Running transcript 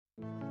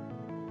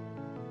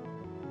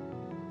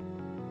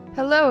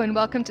Hello and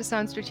welcome to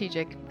Sound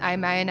Strategic. I'm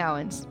Maya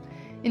Nowens.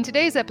 In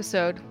today's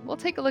episode, we'll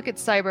take a look at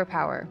cyber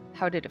power,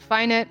 how to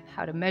define it,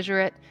 how to measure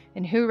it,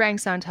 and who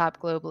ranks on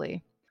top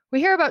globally. We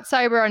hear about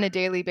cyber on a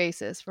daily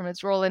basis, from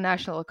its role in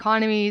national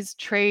economies,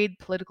 trade,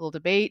 political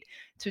debate,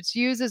 to its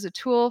use as a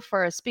tool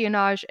for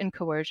espionage and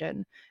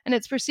coercion, and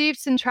its perceived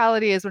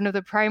centrality as one of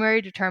the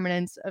primary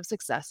determinants of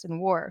success in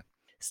war.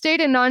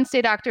 State and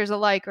non-state actors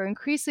alike are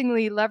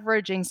increasingly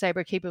leveraging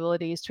cyber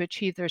capabilities to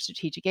achieve their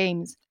strategic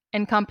aims,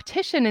 and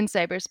competition in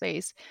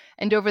cyberspace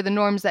and over the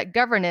norms that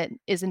govern it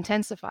is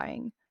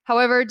intensifying.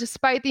 However,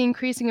 despite the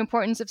increasing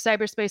importance of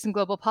cyberspace in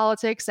global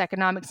politics,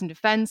 economics, and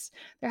defense,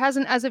 there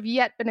hasn't as of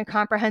yet been a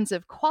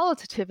comprehensive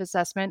qualitative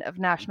assessment of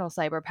national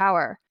cyber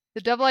power. The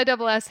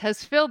IISS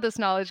has filled this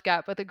knowledge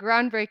gap with a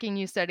groundbreaking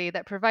new study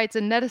that provides a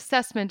net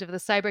assessment of the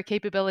cyber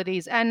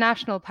capabilities and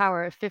national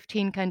power of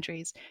 15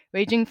 countries,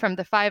 ranging from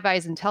the Five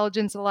Eyes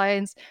Intelligence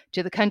Alliance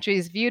to the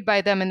countries viewed by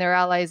them and their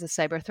allies as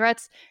cyber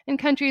threats, and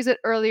countries at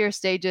earlier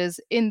stages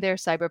in their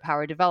cyber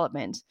power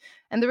development.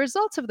 And the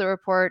results of the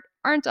report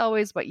aren't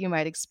always what you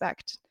might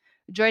expect.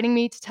 Joining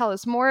me to tell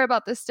us more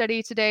about this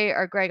study today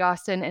are Greg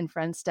Austin and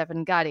friend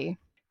Stefan Gatti.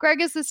 Greg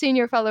is the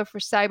Senior Fellow for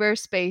Cyber,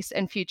 Space,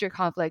 and Future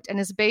Conflict and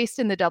is based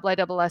in the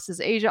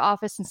IISS's Asia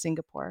office in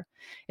Singapore.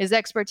 His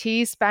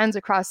expertise spans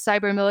across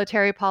cyber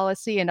military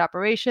policy and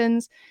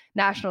operations,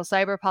 national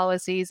cyber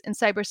policies, and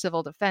cyber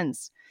civil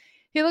defense.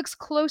 He looks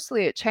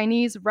closely at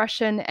Chinese,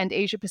 Russian, and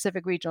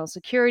Asia-Pacific regional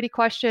security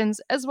questions,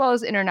 as well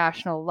as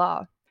international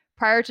law.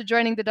 Prior to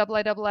joining the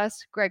IISS,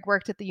 Greg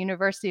worked at the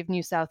University of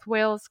New South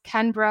Wales,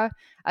 Canberra,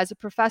 as a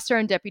professor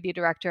and deputy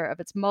director of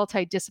its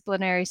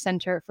multidisciplinary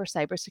Centre for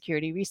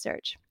Cybersecurity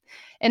Research.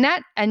 And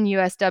at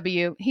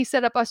NUSW, he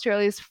set up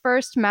Australia's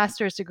first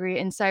master's degree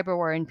in cyber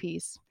war and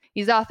peace.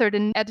 He's authored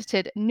and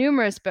edited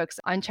numerous books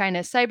on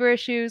China's cyber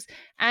issues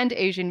and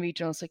Asian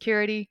regional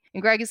security,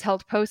 and Greg has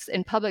held posts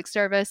in public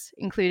service,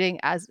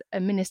 including as a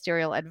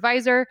ministerial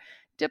advisor,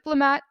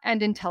 diplomat,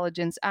 and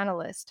intelligence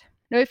analyst.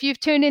 Now, if you've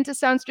tuned into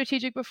Sound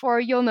Strategic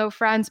before, you'll know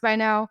Franz by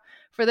now.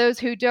 For those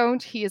who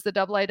don't, he is the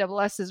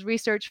IISS's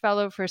Research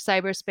Fellow for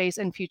Cyberspace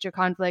and Future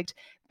Conflict,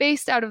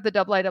 based out of the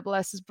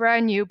IISS's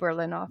brand new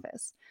Berlin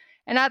office.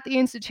 And at the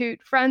Institute,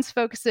 Franz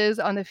focuses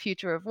on the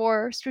future of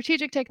war,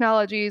 strategic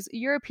technologies,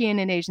 European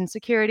and Asian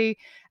security,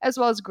 as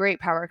well as great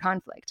power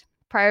conflict.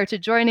 Prior to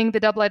joining the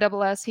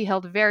IISS, he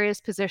held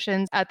various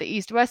positions at the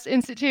East-West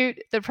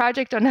Institute, the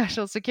Project on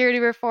National Security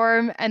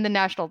Reform, and the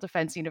National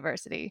Defense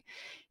University.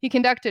 He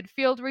conducted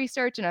field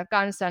research in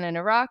Afghanistan and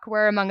Iraq,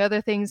 where, among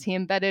other things, he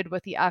embedded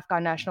with the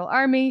Afghan National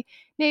Army,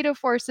 NATO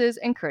forces,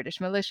 and Kurdish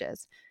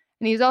militias.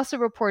 And he's also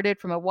reported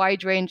from a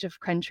wide range of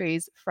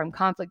countries from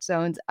conflict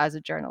zones as a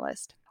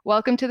journalist.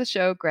 Welcome to the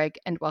show, Greg,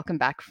 and welcome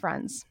back,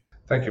 Franz.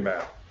 Thank you,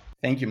 Maya.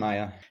 Thank you,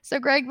 Maya. So,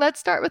 Greg, let's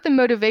start with the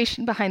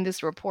motivation behind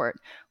this report.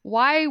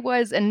 Why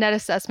was a net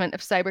assessment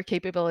of cyber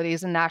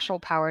capabilities and national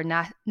power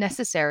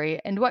necessary,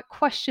 and what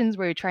questions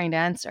were you trying to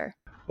answer?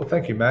 Well,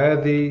 thank you,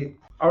 Maya. The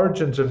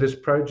origins of this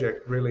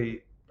project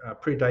really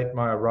predate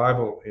my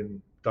arrival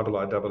in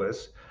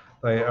IISS.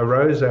 They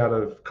arose out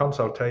of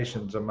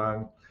consultations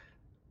among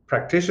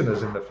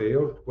practitioners in the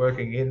field,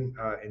 working in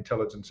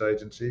intelligence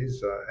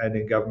agencies and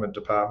in government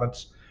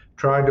departments,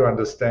 trying to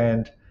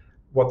understand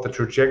what the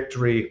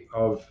trajectory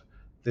of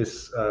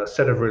this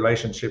set of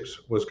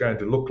relationships was going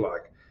to look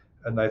like.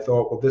 And they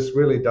thought, well, this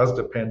really does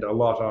depend a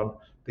lot on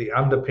the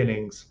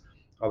underpinnings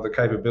of the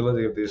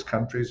capability of these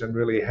countries and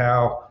really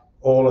how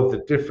all of the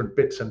different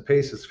bits and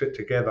pieces fit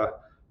together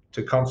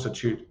to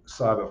constitute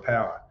cyber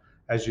power.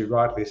 As you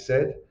rightly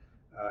said,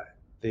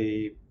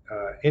 the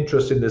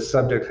interest in this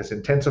subject has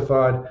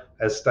intensified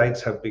as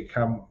states have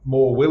become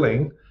more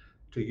willing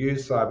to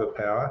use cyber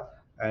power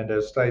and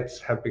as states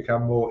have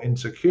become more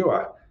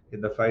insecure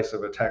in the face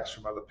of attacks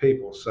from other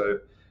people. So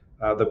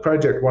the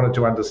project wanted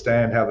to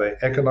understand how the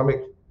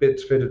economic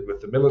bits fitted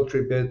with the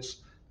military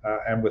bits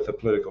and with the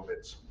political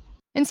bits.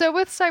 And so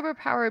with cyber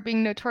power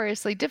being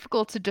notoriously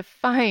difficult to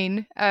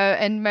define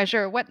and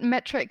measure, what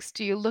metrics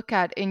do you look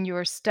at in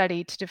your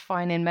study to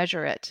define and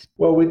measure it?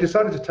 Well, we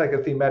decided to take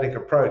a thematic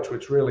approach,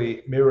 which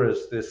really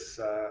mirrors this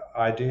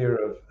idea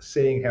of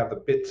seeing how the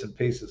bits and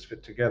pieces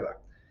fit together.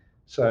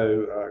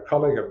 So a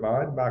colleague of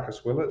mine,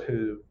 Marcus Willett,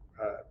 who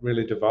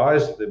really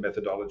devised the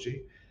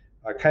methodology,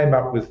 came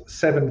up with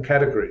 7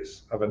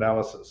 categories of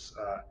analysis,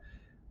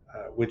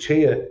 which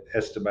he had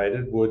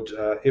estimated would,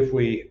 if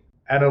we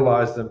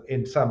analyze them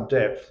in some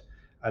depth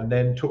and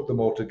then took them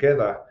all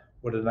together,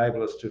 would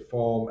enable us to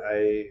form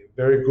a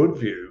very good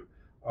view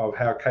of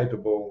how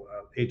capable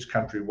each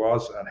country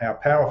was and how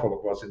powerful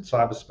it was in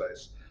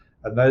cyberspace.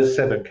 And those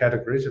 7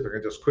 categories, if I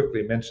can just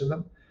quickly mention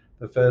them,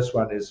 the first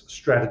one is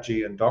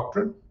strategy and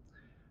doctrine.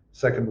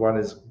 Second one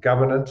is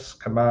governance,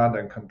 command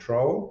and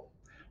control.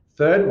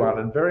 Third one,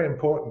 and very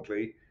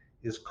importantly,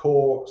 is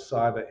core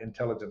cyber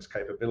intelligence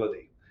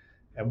capability.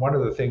 And one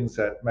of the things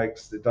that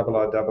makes the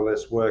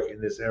IISS work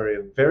in this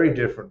area very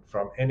different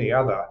from any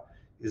other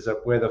is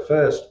that we're the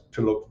first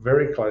to look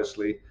very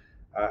closely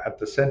at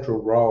the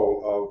central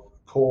role of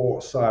core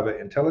cyber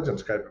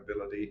intelligence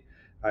capability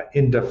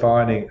in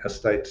defining a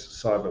state's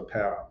cyber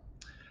power.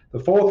 The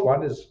fourth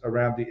one is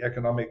around the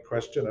economic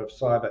question of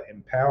cyber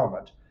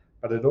empowerment,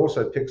 but it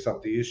also picks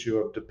up the issue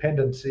of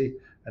dependency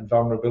and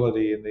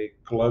vulnerability in the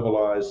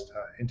globalized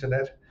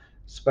internet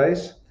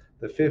space.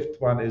 The fifth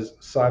one is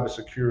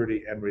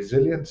cybersecurity and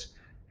resilience.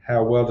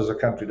 How well does a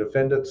country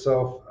defend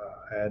itself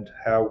and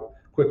how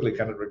quickly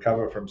can it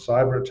recover from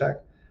cyber attack?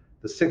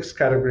 The sixth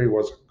category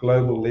was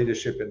global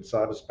leadership in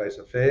cyberspace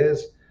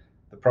affairs,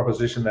 the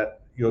proposition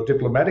that your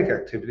diplomatic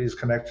activities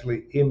can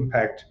actually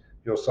impact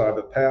your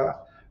cyber power.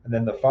 And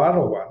then the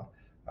final one,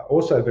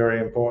 also very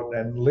important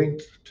and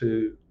linked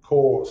to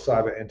core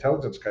cyber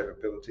intelligence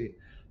capability,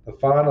 the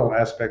final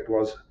aspect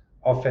was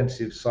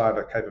offensive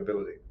cyber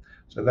capability.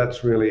 So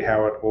that's really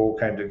how it all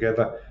came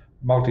together,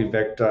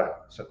 multi-vector,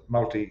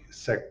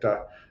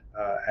 multi-sector,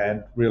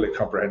 and really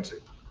comprehensive.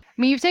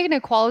 I mean, you've taken a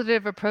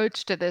qualitative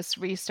approach to this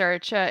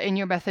research in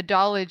your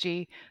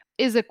methodology.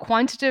 Is a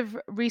quantitative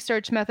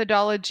research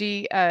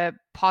methodology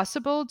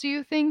possible, do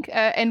you think?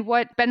 And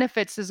what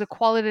benefits does a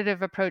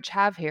qualitative approach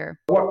have here?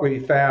 What we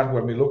found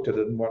when we looked at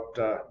it, and what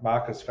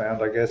Marcus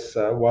found, I guess,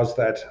 was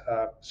that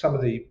some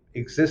of the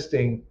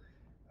existing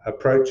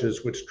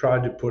approaches which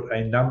tried to put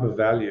a number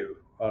value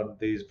on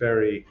these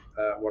very,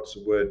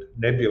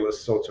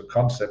 nebulous sorts of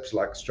concepts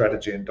like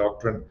strategy and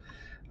doctrine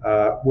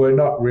were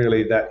not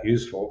really that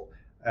useful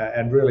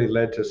and really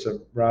led to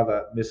some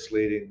rather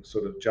misleading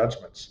sort of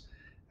judgments.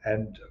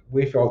 And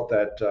we felt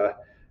that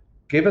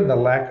given the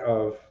lack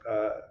of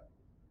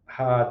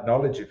hard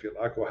knowledge, if you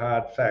like, or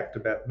hard fact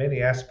about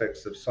many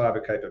aspects of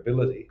cyber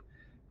capability,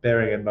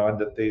 bearing in mind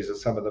that these are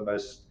some of the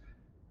most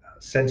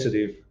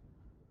sensitive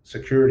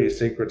security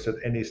secrets that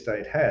any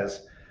state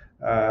has,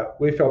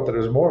 we felt that it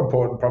was more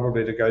important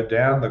probably to go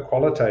down the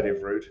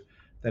qualitative route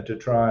than to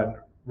try and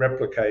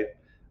replicate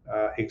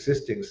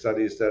existing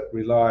studies that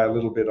rely a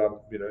little bit on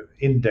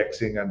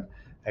indexing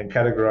and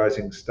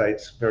categorizing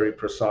states very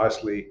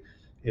precisely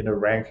in a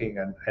ranking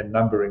and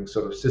numbering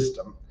sort of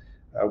system.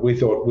 We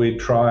thought we'd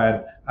try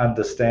and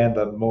understand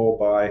them more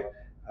by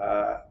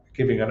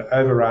giving an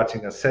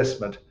overarching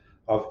assessment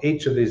of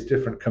each of these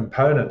different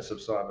components of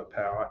cyber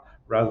power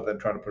rather than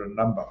trying to put a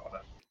number on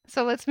it.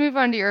 So let's move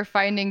on to your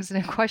findings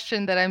and a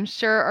question that I'm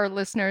sure our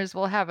listeners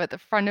will have at the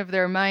front of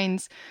their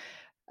minds.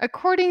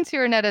 According to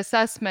your net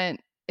assessment,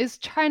 is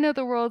China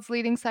the world's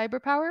leading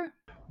cyber power?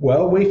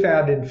 Well, we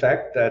found, in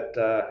fact,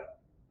 that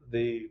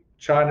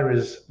China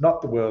is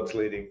not the world's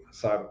leading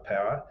cyber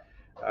power.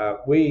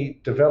 We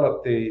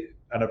developed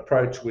an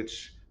approach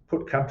which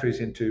put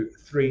countries into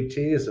three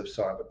tiers of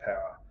cyber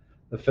power.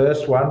 The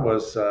first one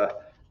was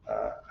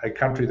a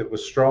country that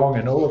was strong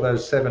in all of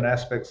those seven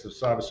aspects of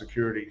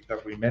cybersecurity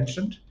that we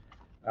mentioned.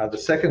 The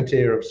second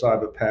tier of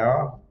cyber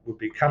power would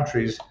be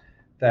countries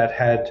that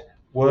had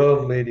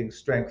world-leading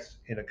strengths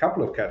in a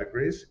couple of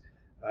categories,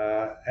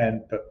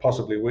 but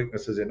possibly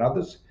weaknesses in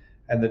others.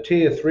 And the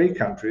tier three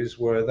countries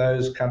were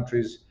those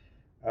countries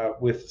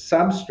with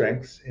some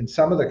strengths in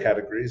some of the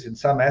categories, in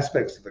some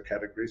aspects of the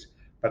categories,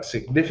 but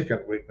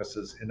significant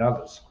weaknesses in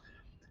others.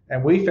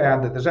 And we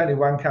found that there's only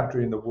one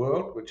country in the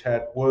world which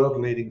had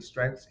world-leading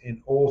strengths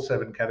in all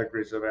seven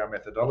categories of our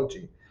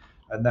methodology,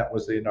 and that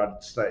was the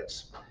United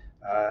States.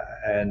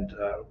 And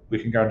we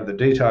can go into the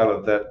detail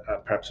of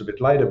that perhaps a bit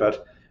later,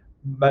 but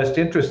most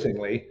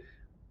interestingly,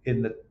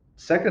 in the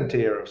second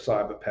tier of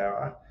cyber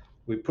power,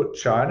 we put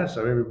China,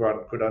 so everyone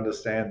could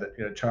understand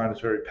that China is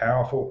very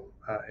powerful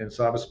in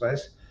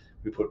cyberspace.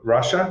 We put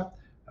Russia.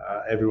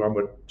 Everyone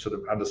would sort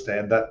of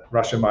understand that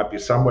Russia might be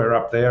somewhere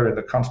up there in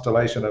the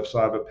constellation of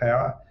cyber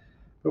power.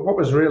 But what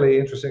was really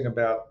interesting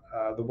about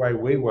the way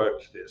we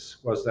worked this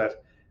was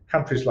that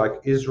countries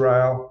like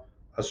Israel,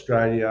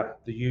 Australia,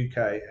 the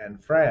UK,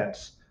 and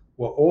France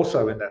were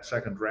also in that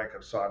second rank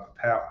of cyber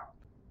power.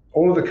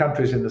 All of the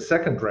countries in the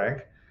second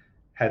rank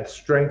had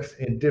strength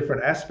in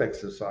different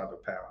aspects of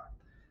cyber power.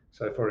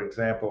 So, for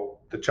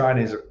example, the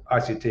Chinese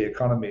ICT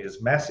economy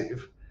is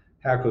massive.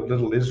 How could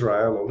little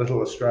Israel or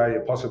little Australia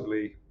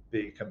possibly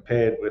be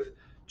compared with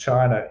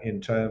China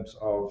in terms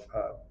of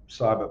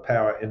cyber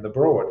power in the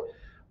broad?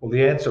 Well,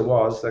 the answer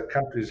was that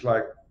countries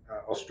like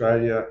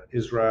Australia,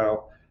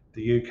 Israel,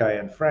 the UK,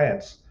 and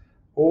France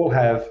all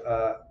have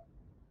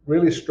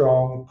really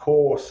strong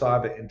core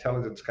cyber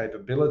intelligence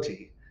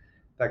capability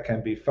that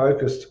can be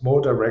focused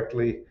more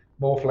directly,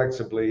 more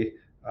flexibly,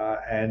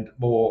 and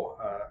more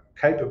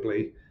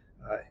capably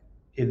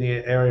in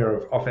the area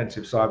of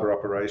offensive cyber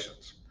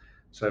operations.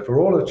 So for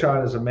all of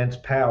China's immense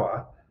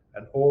power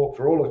and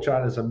for all of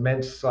China's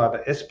immense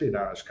cyber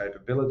espionage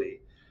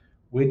capability,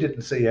 we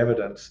didn't see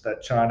evidence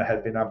that China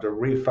had been able to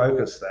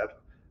refocus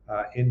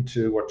that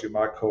into what you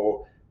might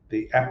call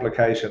the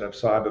application of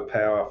cyber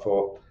power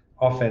for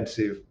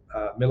offensive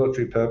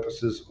military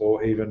purposes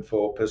or even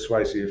for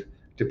persuasive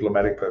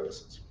diplomatic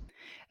purposes.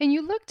 And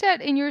you looked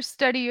at in your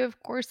study,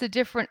 of course, the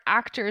different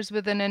actors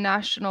within a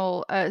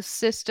national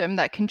system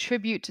that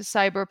contribute to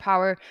cyber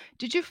power.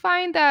 Did you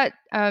find that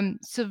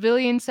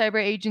civilian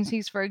cyber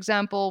agencies, for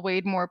example,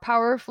 weighed more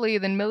powerfully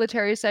than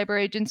military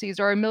cyber agencies,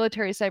 or are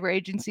military cyber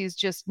agencies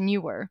just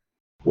newer?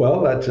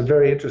 Well, that's a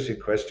very interesting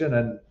question.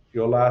 And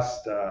your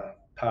last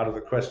part of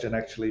the question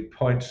actually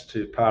points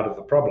to part of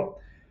the problem.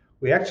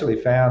 We actually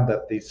found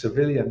that the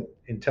civilian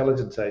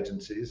intelligence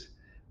agencies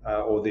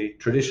or the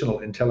traditional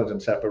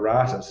intelligence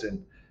apparatus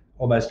in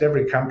almost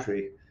every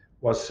country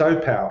was so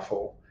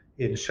powerful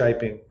in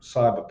shaping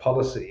cyber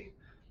policy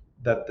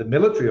that the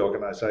military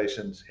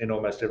organizations in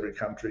almost every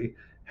country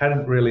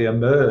hadn't really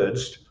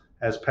emerged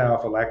as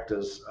powerful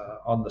actors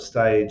on the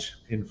stage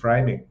in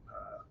framing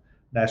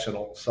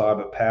national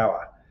cyber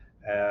power.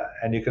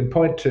 And you can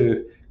point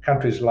to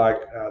countries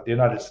like the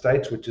United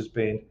States, which has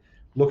been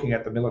looking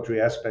at the military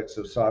aspects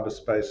of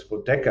cyberspace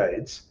for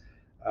decades,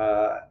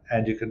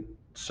 and you can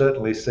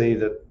certainly see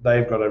that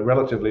they've got a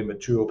relatively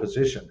mature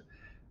position.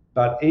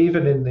 But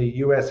even in the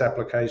US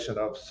application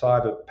of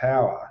cyber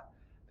power,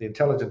 the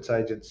intelligence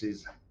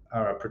agencies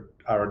are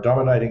a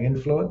dominating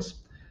influence,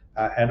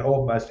 and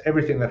almost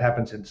everything that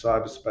happens in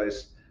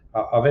cyberspace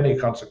of any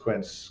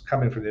consequence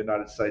coming from the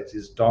United States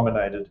is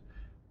dominated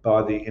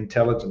by the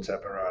intelligence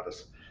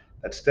apparatus.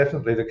 That's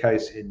definitely the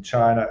case in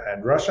China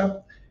and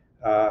Russia.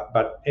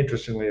 But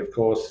interestingly, of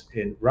course,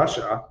 in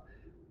Russia,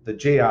 the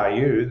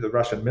GRU, the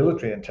Russian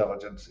military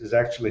intelligence, is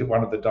actually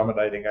one of the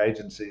dominating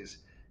agencies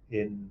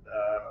in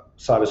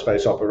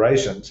cyberspace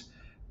operations.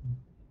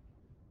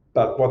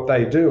 But what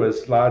they do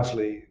is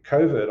largely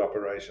covert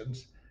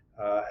operations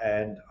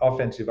and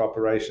offensive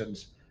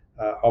operations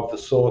of the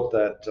sort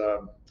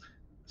that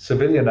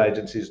civilian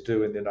agencies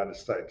do in the United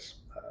States.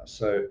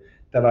 So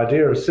that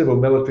idea of civil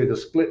military, the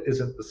split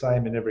isn't the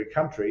same in every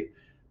country,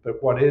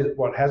 but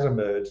what has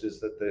emerged is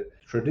that the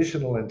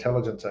traditional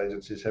intelligence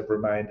agencies have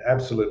remained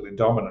absolutely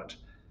dominant,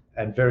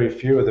 and very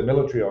few of the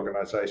military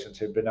organizations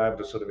have been able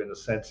to sort of, in a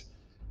sense,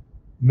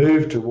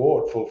 move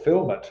toward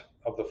fulfillment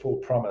of the full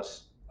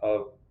promise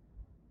of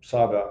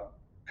cyber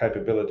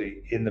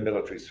capability in the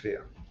military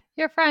sphere.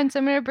 Yeah, Franz,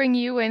 I'm going to bring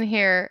you in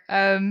here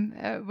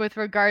with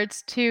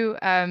regards to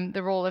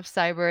the role of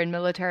cyber in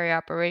military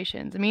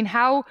operations. I mean,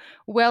 how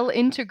well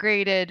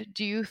integrated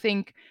do you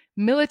think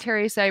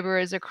military cyber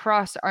is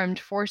across armed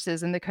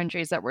forces in the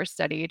countries that were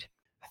studied?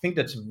 I think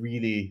that's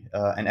really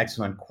an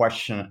excellent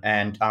question.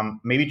 And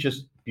maybe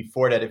just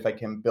before that, if I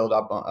can build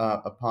up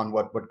upon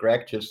what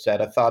Greg just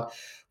said, I thought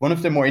one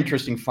of the more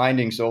interesting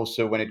findings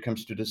also when it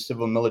comes to the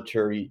civil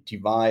military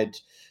divide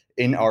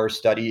in our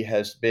study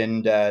has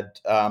been that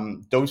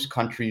those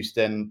countries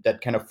then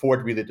that can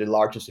afford really the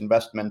largest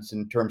investments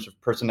in terms of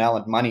personnel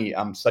and money,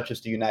 such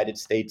as the United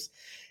States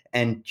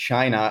and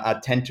China,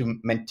 tend to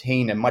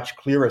maintain a much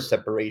clearer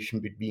separation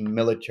between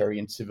military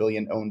and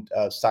civilian-owned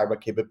cyber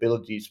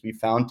capabilities, we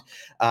found.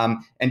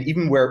 And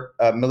even where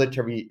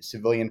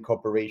military-civilian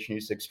cooperation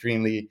is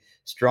extremely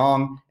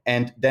strong.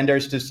 And then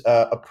there's this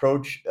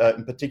approach,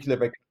 in particular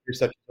by countries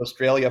such as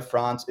Australia,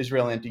 France,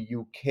 Israel, and the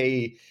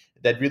UK,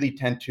 that really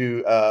tend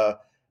to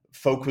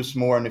focus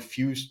more on a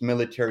fused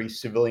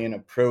military-civilian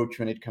approach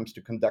when it comes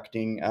to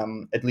conducting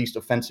at least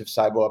offensive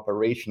cyber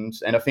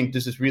operations. And I think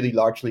this is really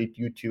largely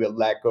due to a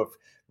lack of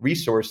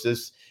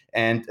resources.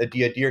 And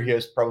the idea here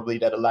is probably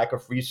that a lack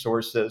of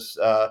resources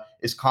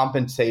is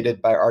compensated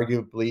by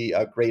arguably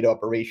a great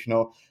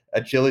operational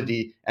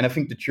agility. And I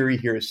think the jury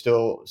here is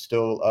still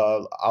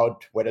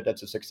out whether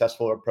that's a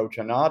successful approach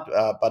or not.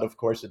 But of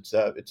course, it's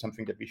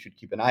something that we should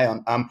keep an eye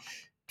on.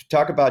 To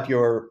talk about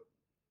your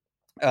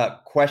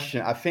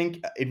question, I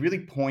think it really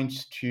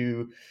points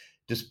to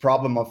this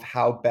problem of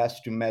how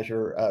best to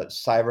measure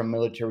cyber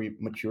military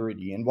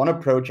maturity. And one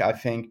approach I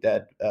think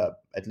that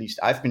at least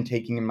I've been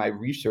taking in my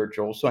research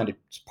also, and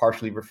it's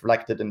partially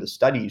reflected in the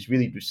study, is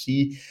really to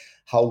see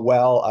how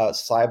well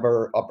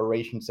cyber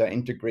operations are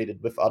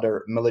integrated with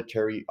other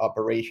military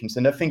operations.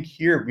 And I think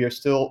here we are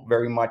still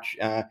very much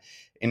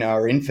in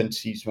our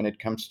infancies when it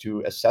comes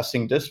to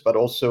assessing this, but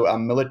also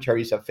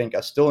militaries, I think,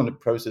 are still in the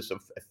process of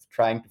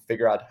trying to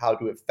figure out how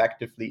to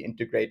effectively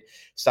integrate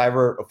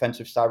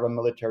offensive cyber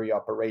military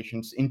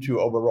operations into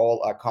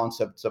overall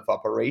concepts of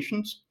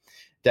operations.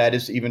 That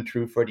is even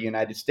true for the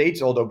United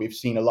States, although we've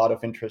seen a lot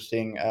of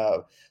interesting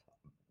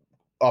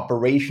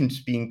operations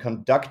being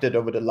conducted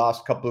over the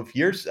last couple of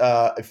years.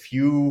 A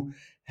few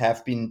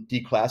have been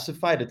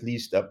declassified, at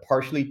least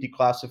partially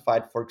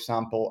declassified. For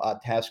example,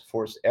 Task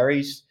Force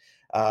Ares.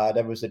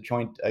 There was a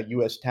joint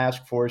U.S.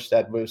 task force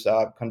that was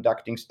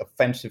conducting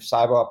offensive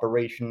cyber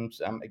operations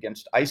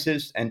against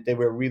ISIS, and they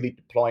were really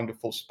deploying the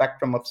full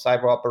spectrum of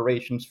cyber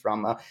operations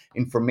from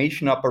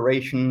information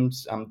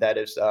operations, that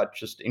is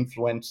just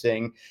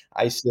influencing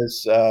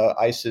ISIS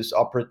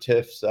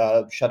operatives,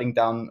 shutting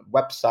down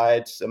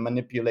websites,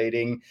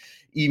 manipulating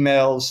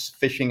emails,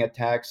 phishing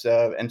attacks,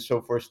 and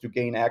so forth to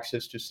gain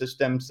access to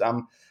systems.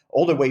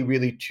 All the way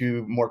really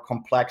to more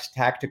complex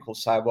tactical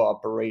cyber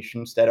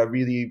operations that are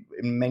really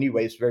in many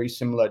ways very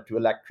similar to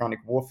electronic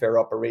warfare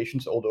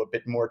operations, although a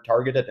bit more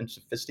targeted and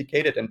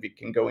sophisticated, and we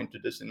can go into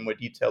this in more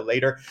detail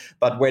later,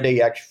 but where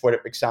they actually,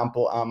 for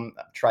example,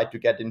 try to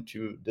get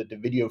into the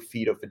video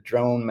feed of a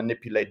drone,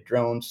 manipulate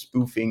drones,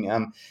 spoofing,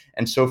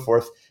 and so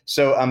forth.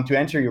 So to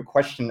answer your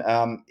question,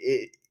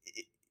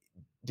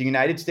 the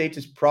United States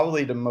is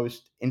probably the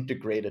most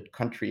integrated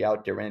country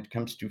out there when it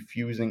comes to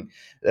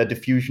the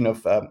fusion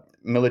of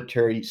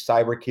military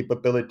cyber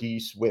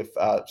capabilities with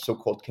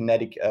so-called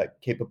kinetic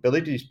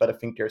capabilities, but I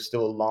think there's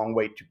still a long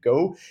way to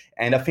go.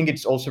 And I think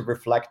it's also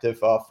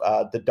reflective of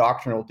the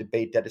doctrinal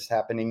debate that is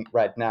happening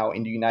right now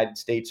in the United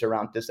States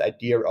around this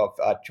idea of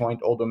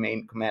joint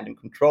all-domain command and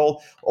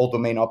control,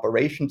 all-domain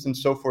operations, and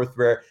so forth,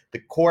 where the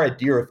core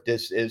idea of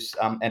this is,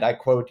 and I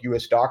quote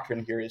US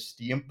doctrine here, is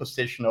the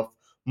imposition of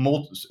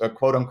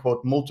quote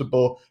unquote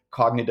multiple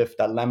cognitive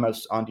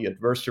dilemmas on the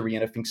adversary.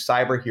 And I think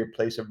cyber here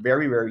plays a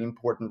very, very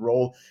important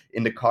role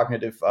in the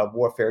cognitive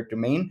warfare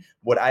domain.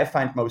 What I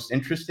find most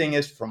interesting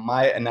is, from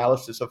my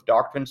analysis of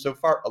doctrine so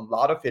far, a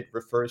lot of it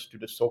refers to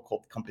the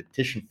so-called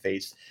competition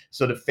phase.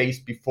 So the phase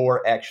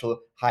before actual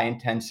high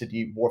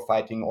intensity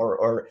warfighting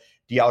or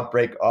the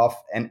outbreak of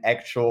an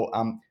actual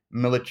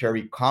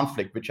military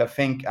conflict, which I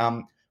think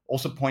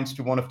also points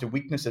to one of the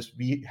weaknesses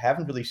we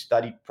haven't really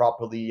studied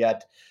properly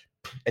yet,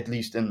 at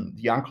least in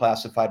the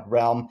unclassified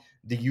realm,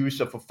 the use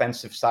of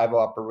offensive cyber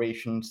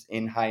operations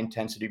in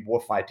high-intensity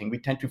warfighting. We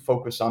tend to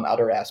focus on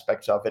other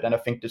aspects of it, and I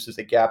think this is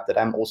a gap that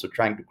I'm also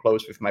trying to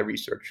close with my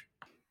research.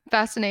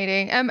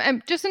 Fascinating.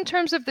 And just in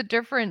terms of the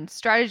different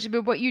strategies,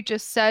 but what you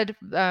just said,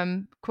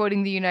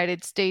 quoting the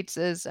United States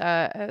as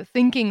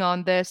thinking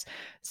on this,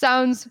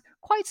 sounds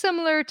quite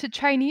similar to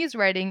Chinese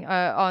writing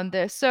on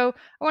this. So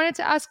I wanted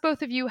to ask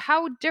both of you,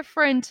 how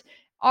different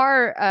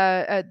are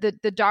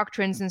the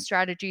doctrines and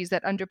strategies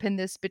that underpin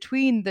this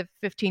between the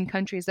 15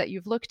 countries that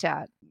you've looked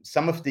at?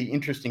 Some of the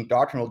interesting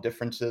doctrinal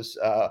differences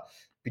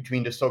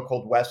between the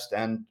so-called West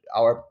and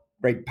our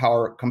great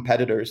power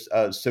competitors,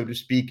 so to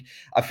speak.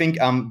 I think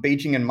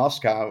Beijing and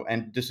Moscow,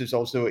 and this is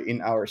also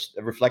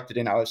reflected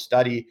in our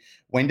study,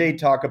 when they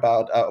talk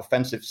about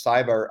offensive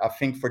cyber, I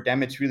think for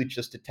them it's really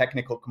just a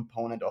technical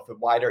component of a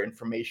wider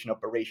information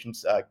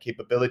operations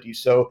capability.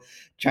 So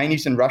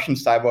Chinese and Russian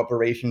cyber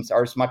operations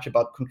are as much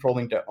about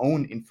controlling their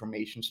own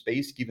information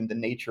space, given the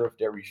nature of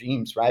their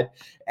regimes, right?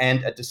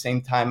 And at the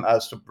same time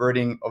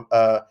subverting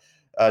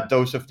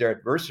those of their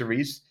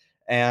adversaries.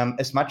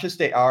 As much as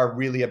they are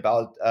really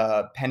about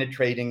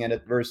penetrating an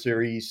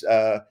adversary's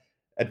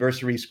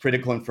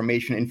critical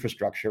information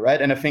infrastructure, right?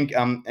 And I think,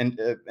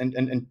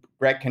 and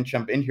Greg can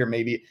jump in here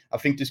maybe, I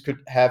think this could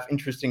have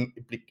interesting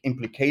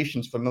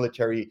implications for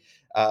military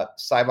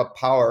cyber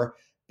power,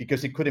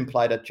 because it could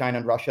imply that China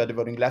and Russia are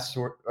devoting less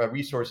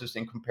resources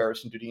in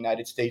comparison to the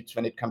United States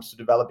when it comes to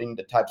developing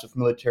the types of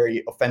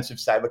military offensive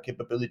cyber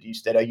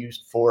capabilities that are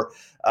used for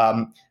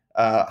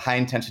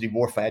high-intensity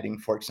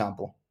warfighting, for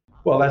example.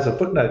 Well, as a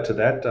footnote to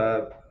that,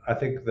 I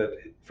think that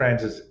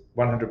Franz is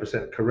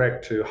 100%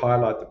 correct to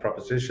highlight the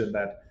proposition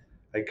that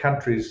a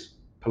country's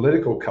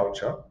political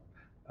culture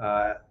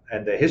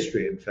and their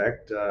history, in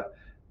fact, the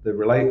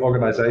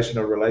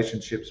organizational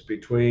relationships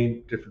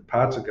between different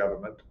parts of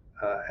government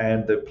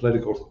and the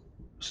political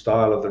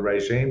style of the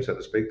regime, so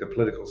to speak, the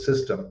political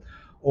system,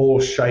 all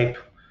shape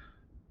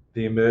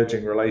the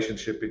emerging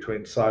relationship between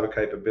cyber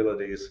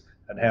capabilities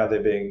and how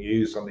they're being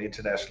used on the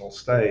international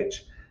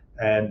stage.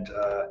 And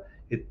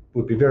it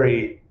would be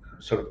very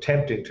sort of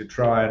tempting to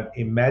try and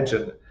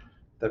imagine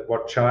that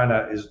what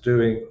China is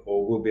doing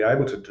or will be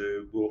able to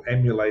do will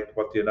emulate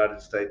what the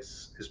United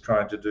States is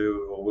trying to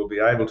do or will be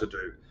able to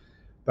do.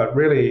 But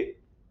really,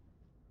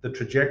 the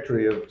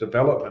trajectory of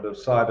development of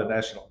cyber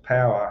national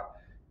power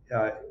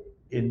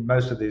in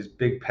most of these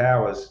big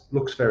powers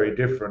looks very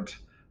different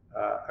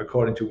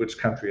according to which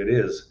country it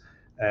is.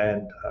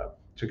 And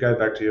to go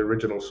back to your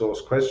original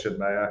source question,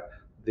 Maya,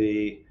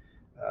 the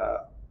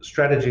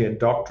strategy and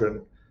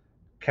doctrine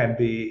can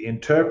be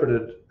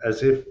interpreted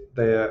as if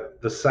they're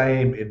the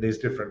same in these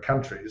different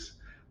countries,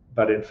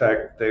 but in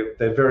fact they're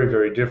very,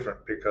 very different,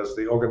 because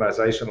the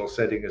organizational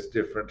setting is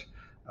different,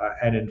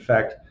 and in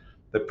fact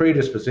the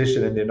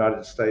predisposition in the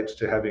United States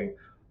to having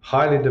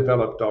highly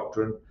developed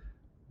doctrine,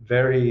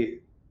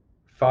 very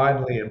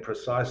finely and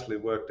precisely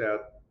worked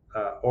out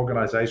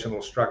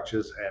organizational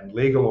structures and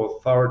legal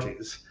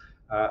authorities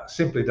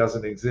simply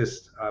doesn't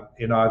exist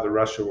in either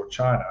Russia or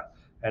China.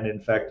 And in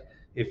fact,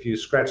 if you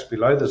scratch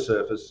below the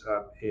surface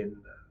in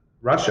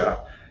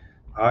Russia,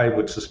 I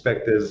would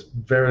suspect there's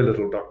very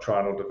little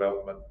doctrinal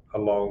development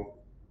along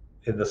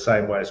in the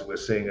same ways we're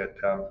seeing it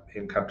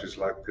in countries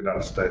like the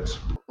United States.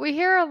 We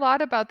hear a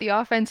lot about the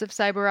offensive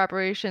cyber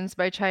operations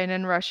by China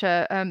and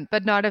Russia,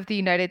 but not of the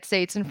United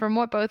States. And from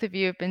what both of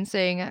you have been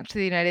saying,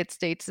 actually, the United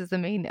States is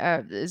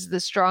is the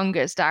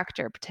strongest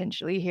actor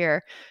potentially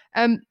here.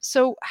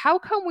 So how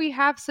come we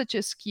have such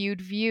a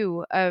skewed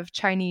view of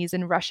Chinese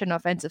and Russian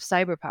offensive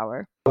cyber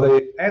power? Well,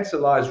 the answer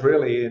lies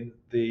really in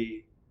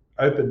the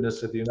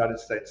openness of the United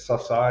States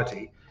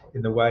society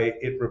in the way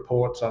it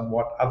reports on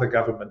what other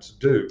governments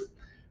do.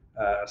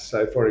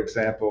 So, for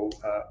example,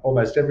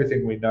 almost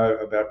everything we know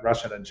about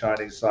Russian and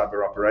Chinese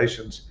cyber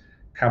operations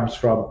comes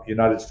from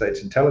United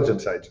States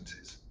intelligence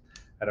agencies.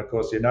 And of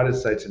course, the United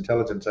States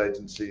intelligence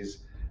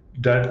agencies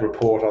don't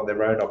report on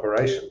their own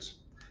operations.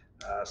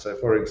 So,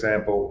 for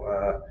example,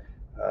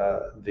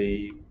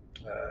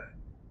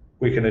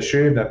 we can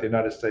assume that the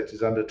United States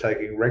is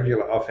undertaking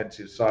regular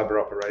offensive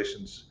cyber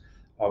operations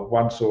of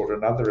one sort or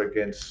another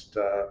against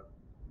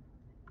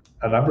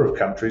a number of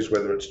countries,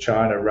 whether it's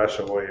China,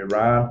 Russia, or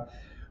Iran.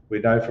 We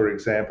know, for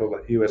example,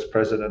 that the US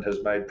president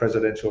has made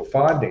presidential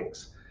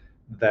findings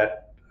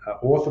that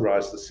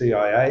authorize the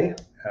CIA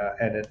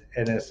and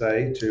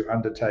NSA to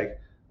undertake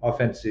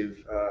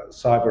offensive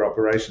cyber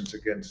operations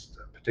against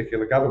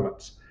particular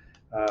governments.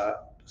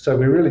 So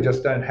we really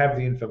just don't have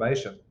the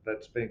information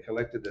that's being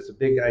collected. There's a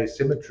big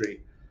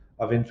asymmetry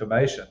of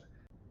information.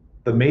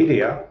 The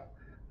media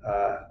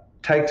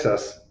takes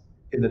us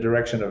in the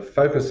direction of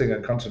focusing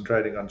and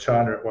concentrating on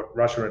China, what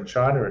Russia and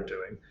China are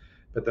doing,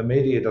 but the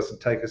media doesn't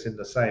take us in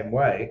the same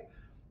way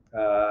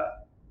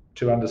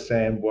to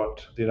understand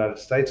what the United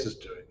States is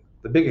doing.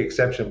 The big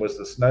exception was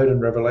the Snowden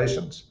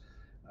revelations,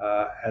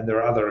 and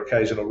there are other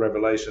occasional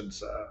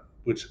revelations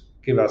which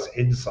give us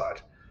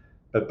insight.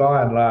 But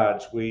by and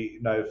large, we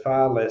know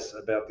far less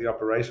about the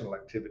operational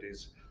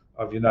activities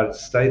of United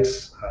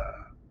States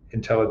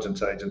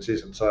intelligence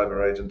agencies and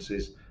cyber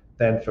agencies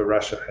than for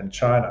Russia and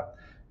China.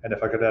 And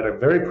if I could add a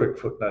very quick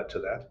footnote to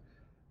that,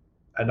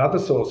 another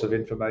source of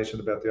information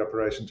about the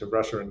operations of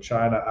Russia and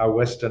China are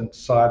Western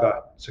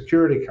cyber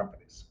security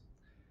companies.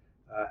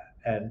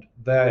 And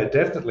they're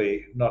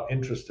definitely not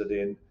interested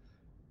in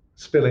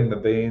spilling the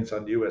beans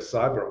on US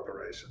cyber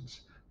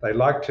operations. They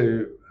like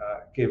to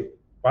give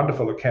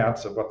wonderful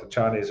accounts of what the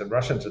Chinese and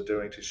Russians are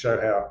doing to show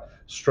how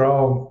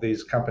strong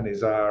these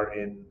companies are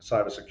in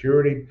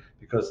cybersecurity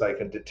because they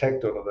can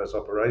detect all of those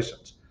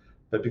operations.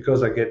 But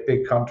because they get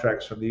big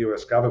contracts from the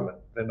US government,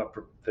 they're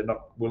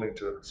not willing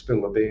to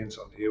spill the beans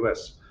on the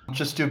US.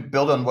 Just to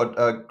build on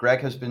what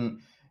Greg has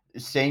been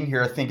saying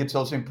here, I think it's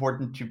also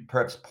important to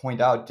perhaps point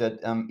out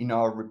that in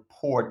our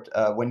report,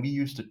 when we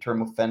use the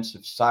term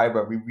offensive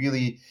cyber, we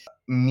really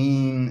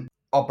mean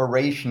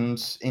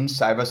operations in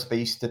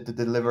cyberspace that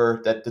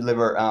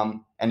deliver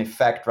an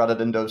effect rather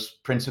than those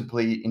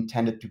principally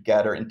intended to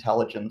gather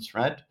intelligence,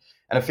 right?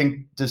 And I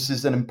think this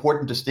is an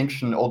important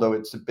distinction, although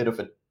it's a bit of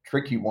a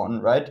tricky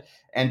one, right?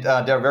 And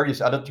there are various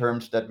other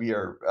terms that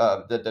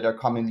that are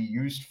commonly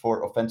used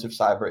for offensive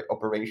cyber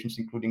operations,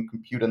 including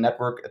computer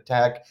network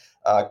attack,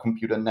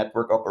 computer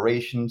network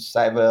operations,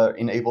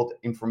 cyber-enabled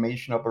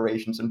information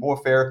operations and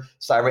warfare,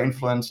 cyber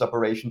influence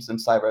operations, and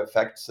cyber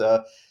effects,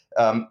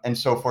 and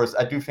so forth.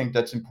 I do think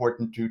that's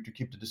important to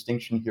keep the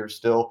distinction here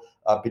still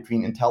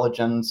between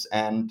intelligence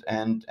and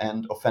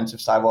offensive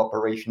cyber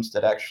operations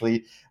that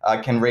actually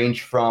can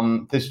range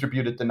from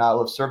distributed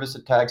denial of service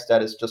attacks,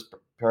 that is just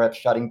perhaps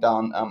shutting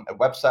down a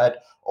website,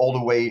 all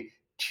the way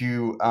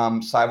to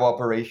cyber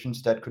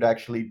operations that could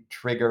actually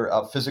trigger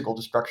physical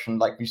destruction,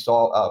 like we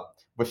saw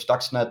with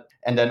Stuxnet,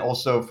 and then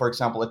also, for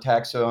example,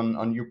 attacks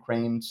on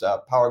Ukraine's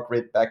power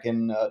grid back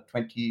in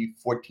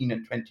 2014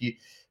 and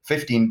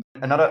 2015.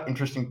 Another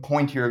interesting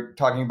point here,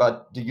 talking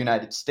about the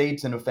United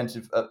States and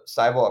offensive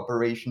cyber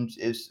operations,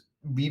 is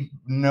we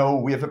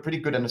have a pretty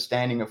good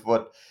understanding of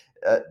what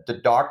the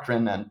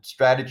doctrine and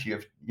strategy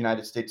of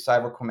United States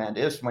Cyber Command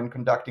is when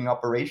conducting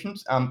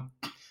operations.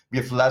 We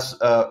have less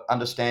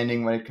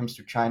understanding when it comes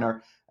to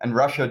China and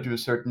Russia to a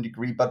certain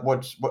degree. But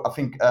what I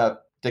think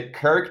the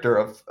character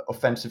of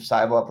offensive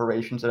cyber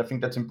operations, and I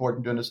think that's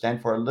important to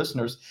understand for our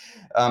listeners,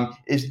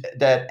 is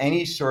that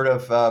any sort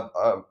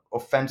of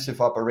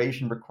offensive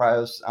operation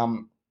requires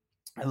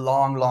a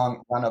long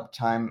run-up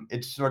time.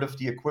 It's sort of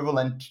the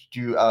equivalent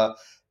to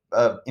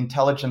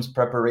intelligence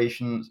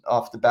preparation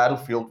of the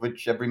battlefield,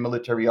 which every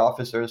military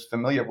officer is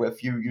familiar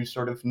with. You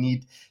sort of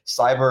need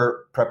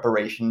cyber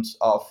preparations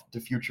of the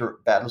future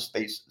battle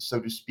space, so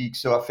to speak.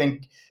 So I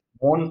think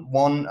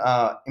one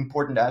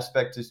important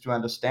aspect is to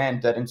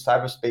understand that in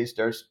cyberspace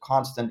there's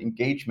constant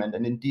engagement,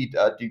 and indeed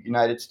the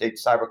United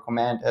States Cyber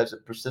Command has a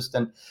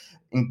persistent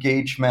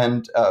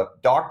engagement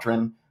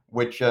doctrine,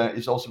 which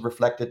is also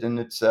reflected in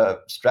its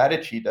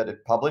strategy that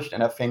it published.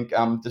 And I think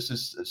this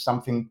is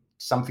something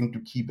to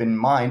keep in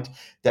mind.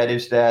 That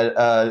is that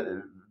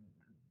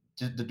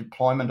the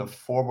deployment of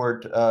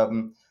forward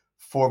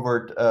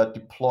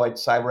deployed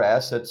cyber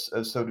assets,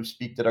 so to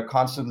speak, that are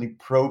constantly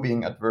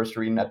probing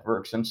adversary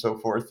networks and so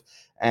forth.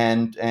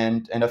 And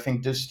I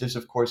think this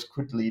of course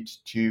could lead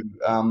to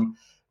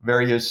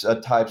various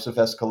types of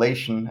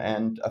escalation.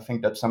 And I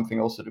think that's something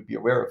also to be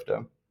aware of,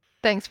 though.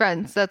 Thanks,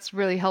 Franz. That's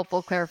really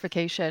helpful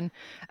clarification.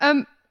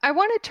 I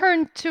want to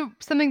turn to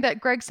something that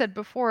Greg said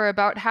before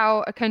about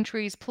how a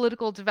country's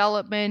political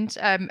development,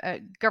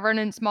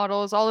 governance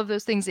models, all of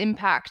those things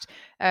impact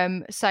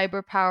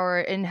cyber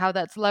power and how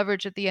that's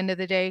leveraged at the end of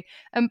the day.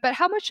 But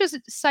how much does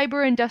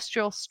cyber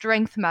industrial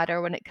strength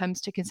matter when it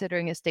comes to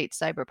considering a state's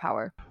cyber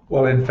power?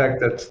 Well, in fact,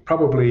 that's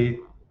probably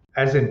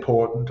as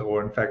important,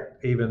 or in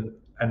fact, even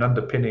an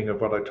underpinning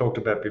of what I talked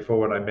about before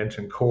when I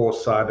mentioned core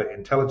cyber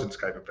intelligence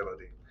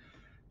capability.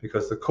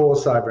 Because the core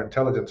cyber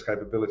intelligence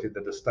capability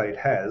that a state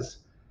has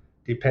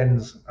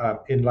depends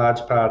in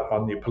large part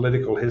on your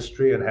political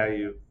history and how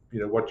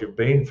what you've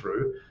been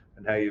through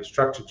and how you've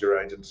structured your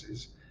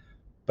agencies.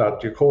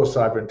 But your core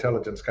cyber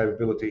intelligence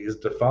capability is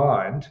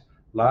defined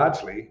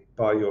largely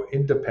by your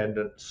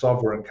independent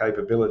sovereign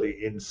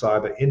capability in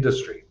cyber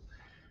industry.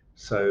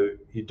 So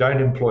you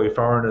don't employ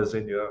foreigners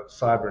in your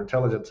cyber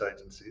intelligence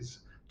agencies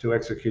to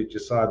execute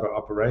your cyber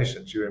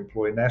operations, you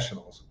employ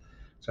nationals.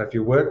 So if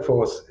your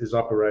workforce is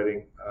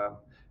operating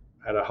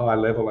at a high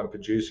level and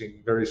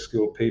producing very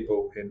skilled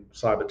people in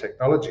cyber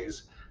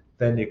technologies,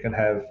 then you can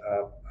have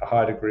a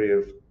high degree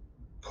of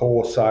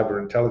core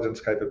cyber intelligence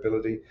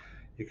capability.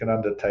 You can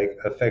undertake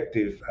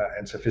effective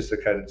and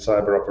sophisticated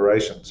cyber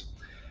operations.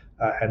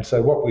 And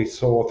so what we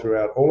saw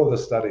throughout all of the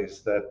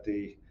studies, that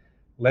the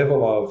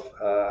level of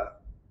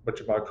what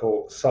you might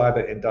call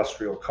cyber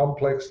industrial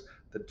complex,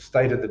 the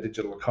state of the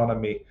digital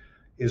economy,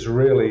 is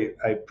really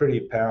a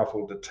pretty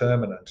powerful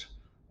determinant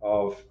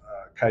of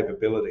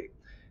capability.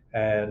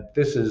 And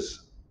this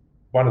is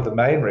one of the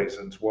main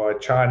reasons why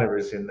China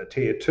is in the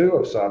tier 2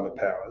 of cyber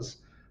powers,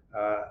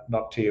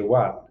 not tier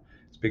 1.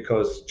 It's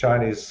because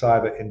Chinese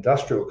cyber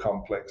industrial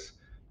complex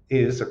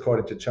is,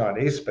 according to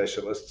Chinese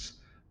specialists,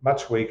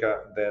 much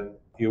weaker than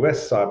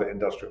US cyber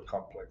industrial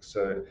complex.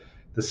 So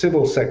the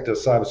civil sector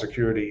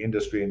cybersecurity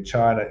industry in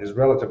China is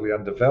relatively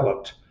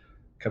undeveloped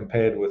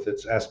compared with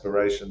its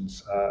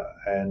aspirations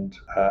and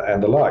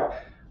the like.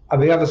 On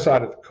the other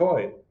side of the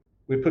coin,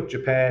 we put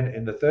Japan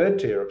in the 3rd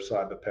tier of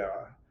cyber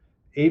power,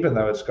 even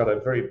though it's got a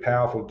very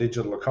powerful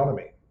digital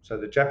economy. So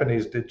the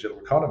Japanese digital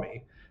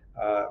economy,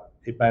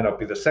 it may not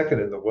be the 2nd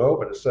in the world,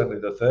 but it's certainly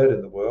the 3rd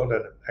in the world,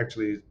 and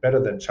actually is better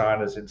than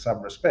China's in some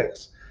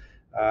respects.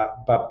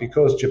 But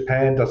because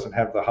Japan doesn't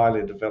have the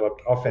highly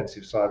developed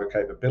offensive cyber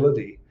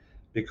capability,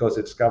 because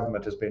its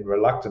government has been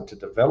reluctant to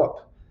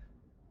develop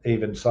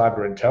even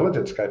cyber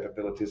intelligence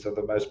capabilities of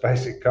the most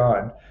basic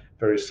kind,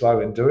 very slow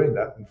in doing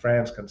that, and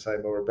Franz can say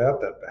more about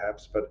that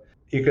perhaps, but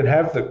you can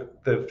have the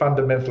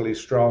fundamentally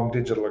strong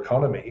digital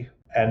economy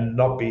and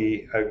not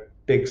be a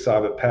big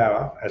cyber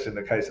power, as in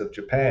the case of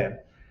Japan,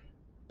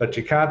 but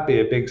you can't be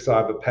a big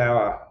cyber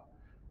power,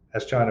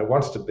 as China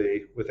wants to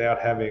be, without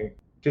having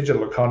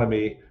digital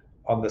economy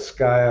on the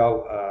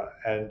scale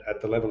and at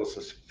the level of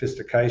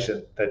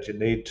sophistication that you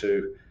need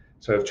to.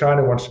 So if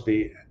China wants to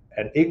be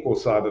an equal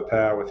cyber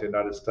power with the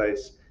United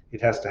States, it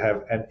has to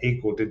have an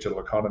equal digital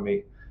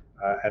economy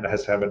and it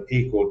has to have an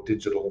equal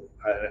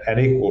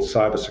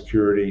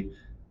cybersecurity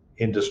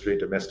industry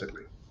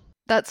domestically.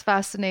 That's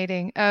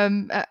fascinating.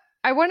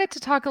 I wanted to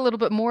talk a little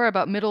bit more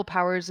about middle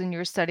powers in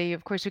your study.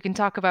 Of course, we can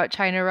talk about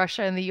China,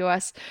 Russia, and the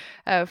US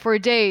for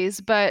days,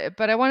 but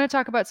I want to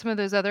talk about some of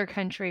those other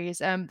countries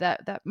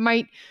that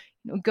might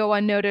go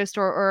unnoticed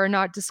or are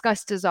not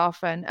discussed as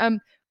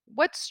often.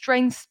 What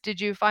strengths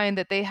did you find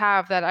that they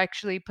have that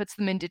actually puts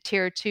them into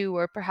tier 2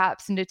 or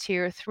perhaps into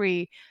tier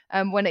 3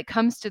 when it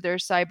comes to their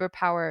cyber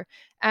power?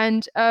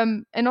 And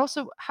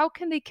also, how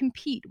can they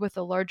compete with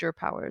the larger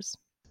powers?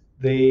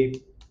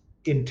 The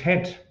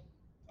intent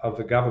of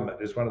the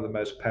government is one of the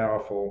most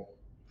powerful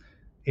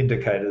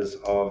indicators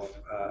of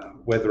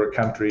whether a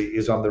country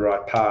is on the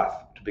right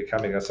path to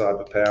becoming a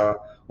cyber power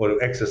or to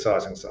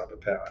exercising cyber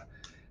power.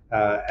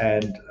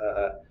 And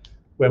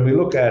when we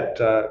look at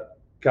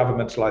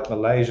governments like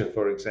Malaysia,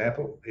 for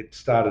example, it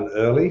started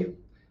early.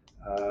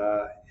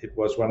 It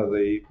was one of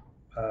the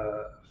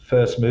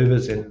first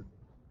movers in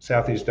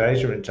Southeast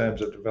Asia in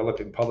terms of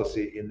developing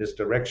policy in this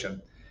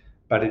direction,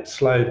 but it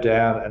slowed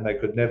down and they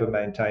could never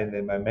maintain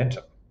their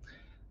momentum.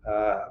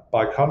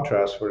 By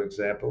contrast, for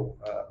example,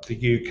 the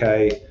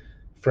UK,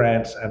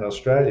 France, and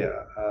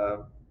Australia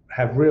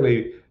have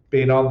really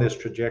been on this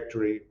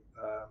trajectory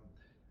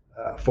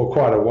for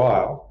quite a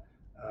while.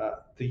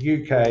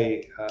 The UK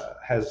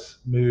has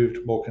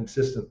moved more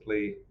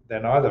consistently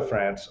than either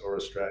France or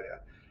Australia,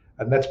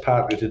 and that's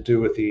partly to do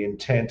with the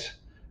intent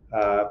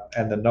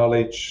and the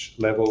knowledge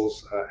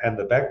levels and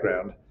the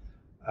background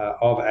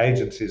of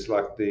agencies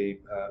like the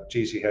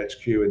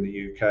GCHQ in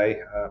the UK.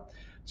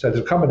 So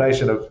there's a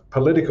combination of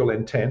political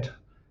intent,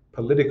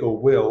 political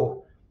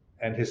will,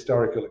 and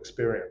historical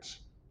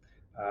experience.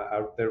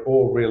 They're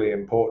all really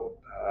important.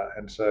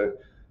 And so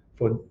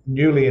for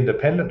newly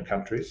independent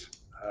countries,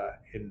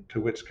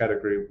 into which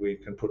category we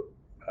can put,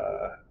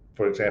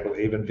 for example,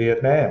 even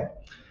Vietnam,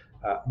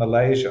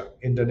 Malaysia,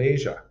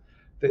 Indonesia,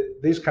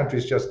 these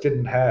countries just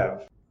didn't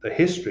have the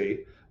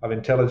history of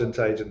intelligence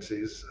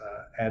agencies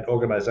and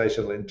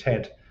organizational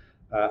intent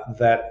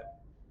that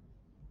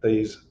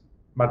these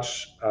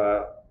much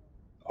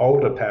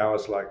older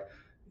powers like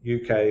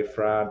UK,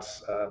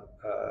 France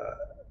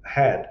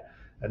had.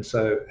 And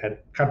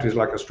countries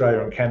like Australia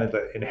and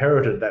Canada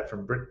inherited that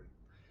from Britain.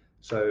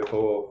 So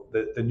for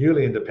the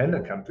newly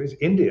independent countries,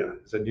 India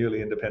is a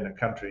newly independent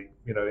country,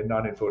 in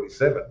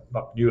 1947,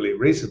 not newly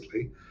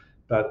recently,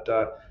 but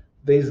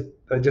they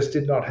just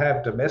did not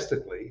have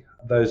domestically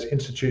those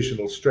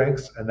institutional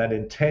strengths and that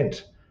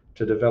intent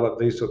to develop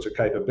these sorts of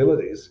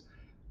capabilities.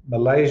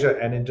 Malaysia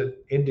and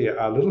India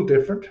are a little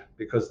different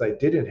because they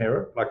did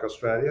inherit, like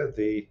Australia,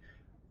 the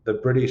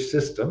British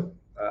system,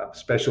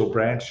 special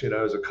branch,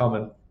 as a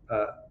common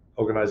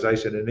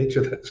organization in each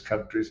of those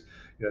countries,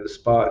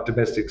 the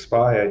domestic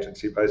spy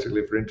agency,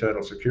 basically for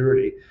internal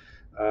security.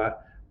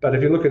 But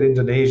if you look at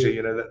Indonesia,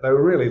 they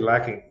were really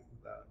lacking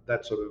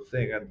that sort of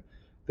thing. And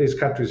these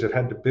countries have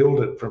had to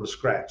build it from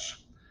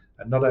scratch.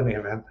 And not only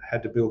have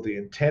had to build the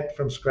intent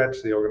from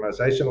scratch, the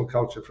organizational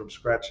culture from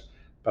scratch,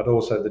 but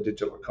also the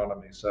digital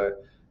economy. So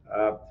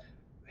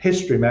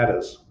history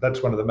matters.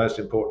 That's one of the most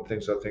important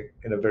things, I think,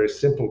 in a very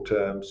simple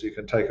terms, you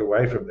can take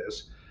away from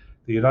this.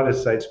 The United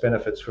States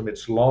benefits from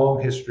its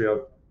long history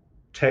of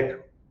tech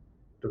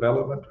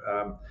development.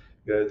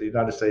 The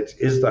United States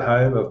is the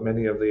home of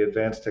many of the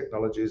advanced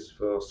technologies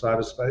for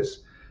cyberspace.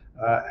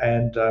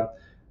 And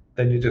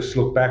then you just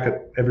look back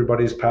at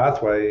everybody's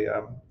pathway,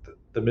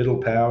 the middle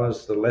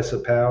powers, the lesser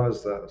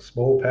powers, the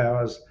small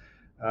powers,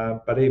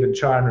 but even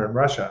China and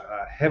Russia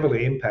are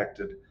heavily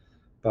impacted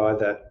by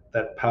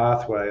that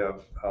pathway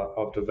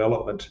of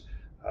development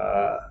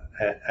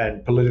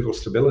and political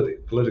stability.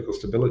 Political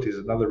stability is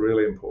another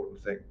really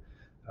important thing.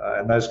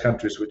 And those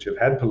countries which have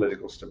had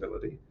political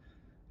stability,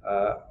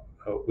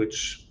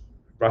 which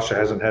Russia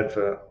hasn't had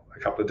for a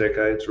couple of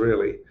decades,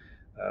 really,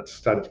 it's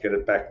started to get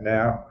it back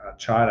now.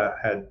 China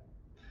had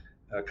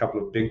a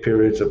couple of big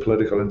periods of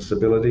political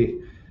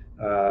instability.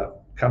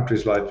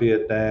 Countries like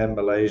Vietnam,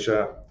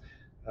 Malaysia,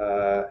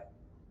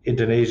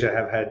 Indonesia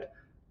have had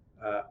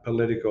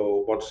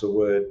political,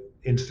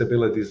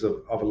 instabilities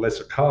of a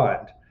lesser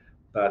kind,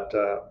 but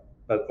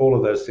all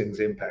of those things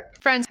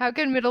impact. Franz, how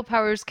can middle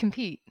powers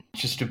compete?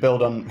 Just to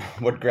build on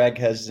what Greg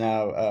has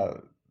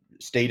now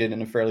stated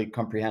in a fairly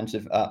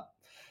comprehensive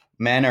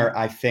manner,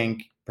 I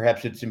think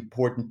perhaps it's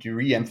important to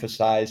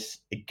re-emphasize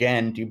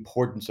again the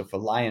importance of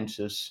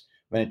alliances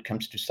when it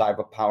comes to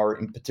cyber power,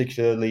 in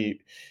particular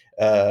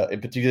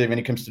when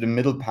it comes to the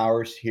middle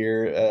powers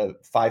here.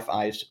 Five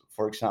Eyes,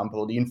 for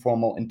example, the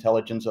informal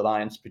intelligence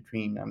alliance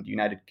between the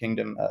United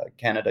Kingdom,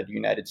 Canada, the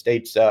United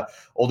States,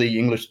 all the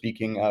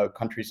English-speaking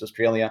countries,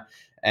 Australia,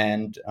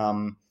 and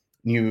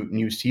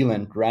New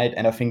Zealand, right?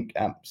 And I think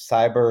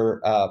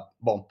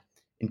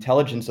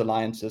intelligence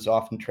alliances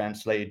often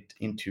translate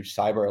into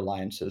cyber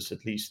alliances,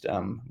 at least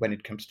when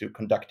it comes to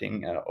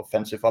conducting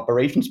offensive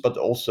operations, but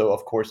also,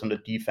 of course, on the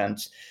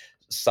defense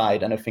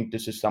side. And I think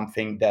this is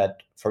something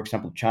that, for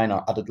example,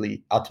 China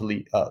utterly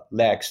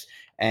lacks.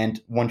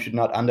 And one should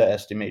not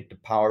underestimate the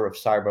power of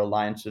cyber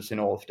alliances in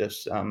all of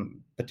this,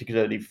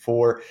 particularly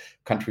for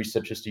countries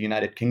such as the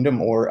United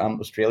Kingdom or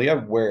Australia,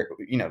 where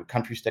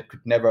countries that could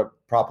never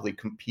properly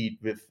compete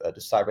with the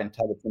cyber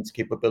intelligence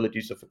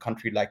capabilities of a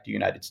country like the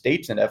United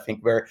States. And I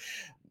think where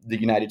the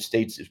United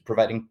States is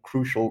providing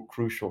crucial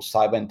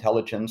cyber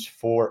intelligence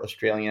for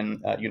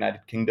Australian, United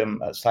Kingdom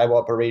cyber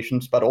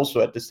operations, but also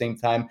at the same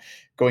time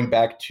going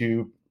back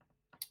to,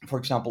 for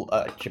example,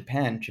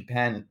 Japan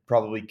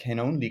probably can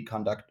only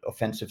conduct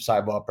offensive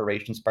cyber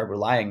operations by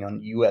relying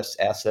on U.S.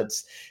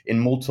 assets in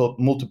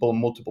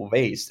multiple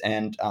ways.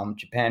 And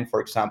Japan, for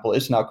example,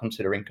 is now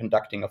considering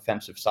conducting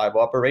offensive cyber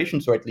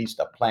operations, or at least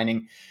are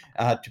planning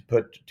to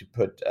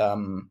put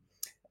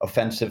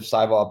offensive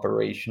cyber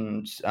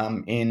operations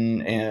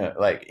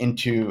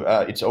into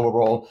its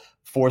overall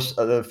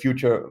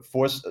future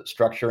force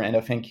structure. And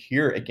I think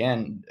here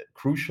again,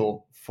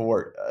 crucial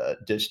for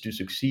this to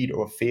succeed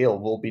or fail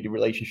will be the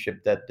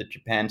relationship that the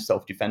Japan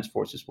self-defense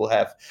forces will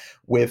have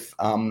with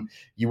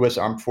U.S.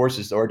 armed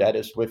forces, or that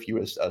is with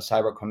U.S.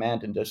 Cyber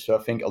Command in this. So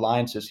I think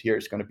alliances here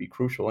is going to be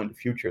crucial in the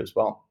future as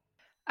well.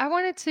 I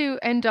wanted to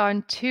end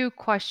on two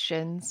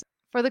questions.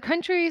 For the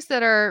countries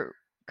that are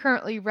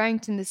currently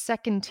ranked in the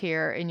second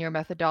tier in your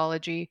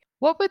methodology,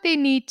 what would they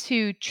need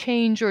to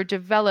change or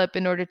develop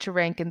in order to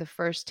rank in the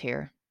first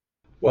tier?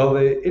 Well,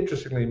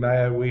 interestingly,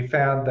 Mayo, we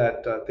found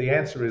that the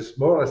answer is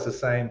more or less the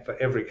same for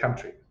every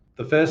country.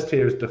 The first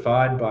tier is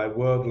defined by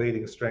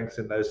world-leading strengths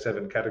in those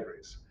 7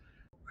 categories.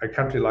 A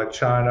country like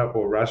China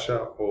or Russia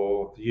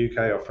or the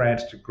UK or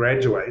France to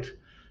graduate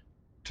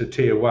to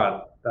tier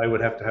 1, they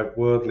would have to have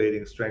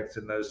world-leading strengths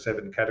in those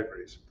 7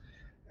 categories.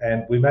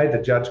 And we made the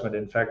judgment,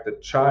 in fact,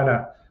 that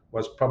China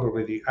was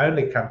probably the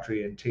only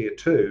country in tier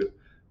 2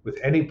 with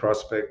any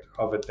prospect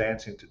of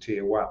advancing to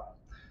tier 1.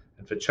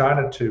 And for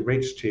China to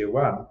reach tier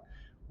 1,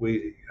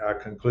 we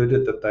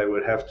concluded that they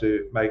would have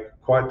to make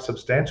quite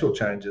substantial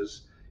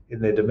changes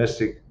in their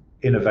domestic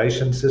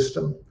innovation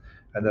system,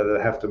 and that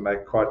they'd have to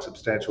make quite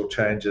substantial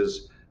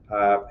changes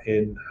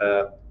in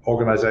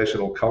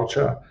organizational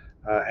culture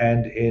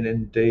and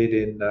indeed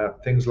in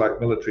things like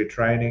military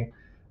training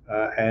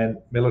and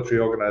military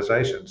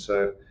organization.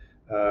 So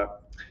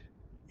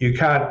you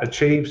can't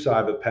achieve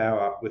cyber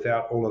power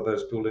without all of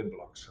those building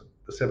blocks,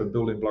 the 7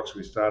 building blocks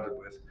we started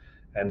with.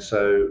 And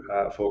so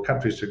for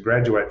countries to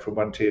graduate from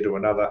one tier to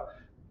another,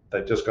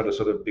 they've just got to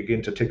sort of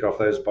begin to tick off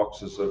those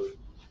boxes of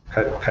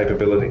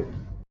capability.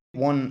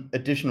 One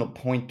additional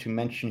point to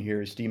mention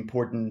here is the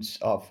importance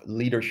of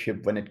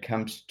leadership when it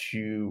comes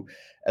to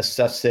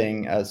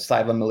assessing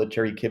cyber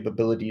military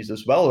capabilities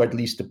as well, or at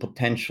least the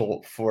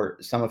potential for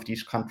some of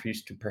these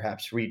countries to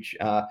perhaps reach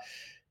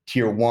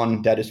tier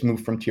 1, that is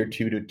moved from tier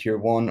 2 to tier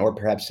 1, or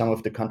perhaps some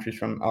of the countries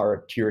from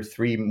our tier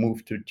 3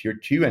 move to tier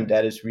 2. And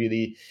that is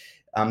really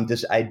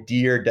this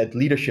idea that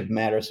leadership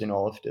matters in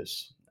all of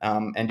this.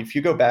 And if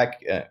you go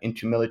back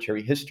into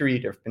military history,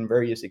 there have been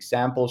various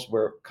examples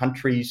where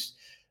countries,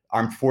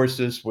 armed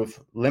forces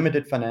with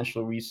limited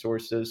financial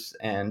resources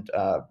and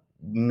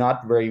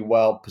not very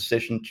well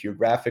positioned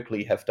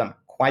geographically have done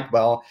quite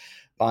well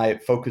by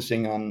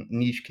focusing on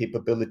niche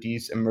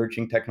capabilities,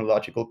 emerging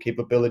technological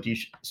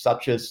capabilities,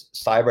 such as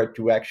cyber,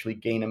 to actually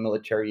gain a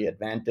military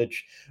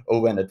advantage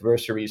over an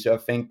adversary. So I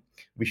think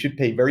we should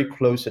pay very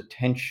close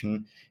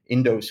attention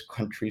in those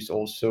countries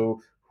also,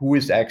 who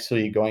is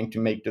actually going to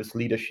make those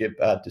leadership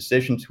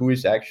decisions, who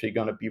is actually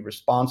going to be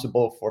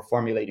responsible for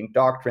formulating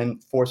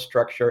doctrine, force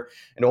structure,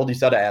 and all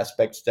these other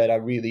aspects that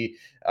are really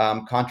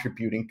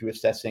contributing to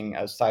assessing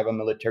cyber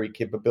military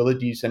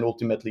capabilities and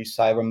ultimately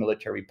cyber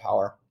military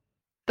power.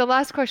 The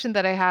last question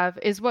that I have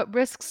is, what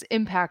risks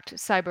impact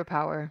cyber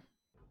power?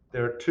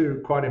 There are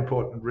two quite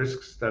important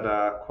risks that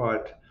are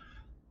quite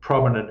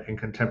prominent in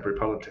contemporary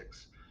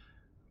politics.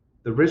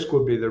 The risk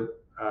would be,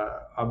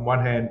 on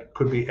one hand,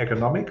 could be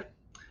economic.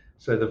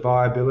 So the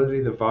viability,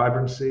 the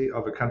vibrancy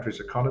of a country's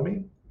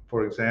economy.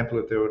 For example,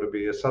 if there were to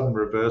be a sudden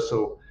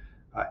reversal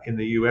in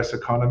the US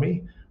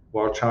economy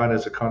while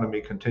China's economy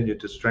continued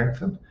to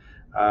strengthen,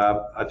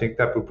 I think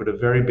that would put a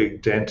very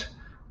big dent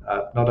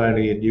not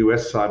only in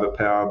US cyber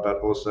power, but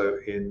also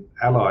in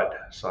allied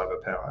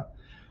cyber power.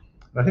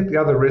 And I think the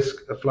other risk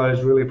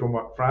flows really from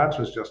what France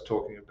was just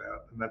talking about,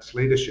 and that's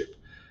leadership.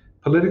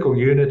 Political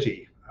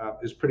unity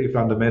is pretty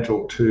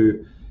fundamental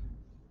to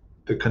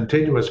the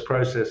continuous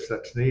process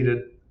that's needed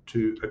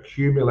to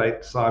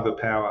accumulate cyber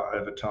power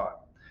over time.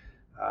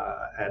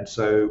 And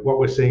so what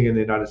we're seeing in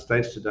the United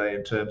States today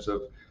in terms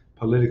of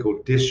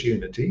political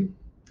disunity,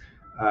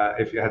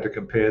 if you had to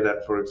compare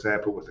that, for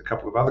example, with a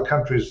couple of other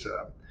countries,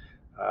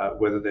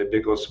 whether they're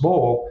big or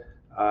small,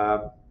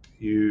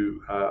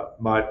 you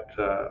might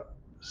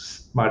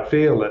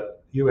feel that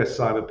US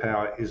cyber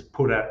power is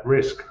put at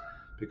risk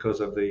because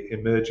of the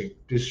emerging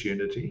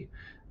disunity,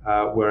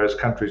 whereas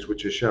countries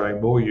which are showing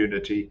more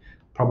unity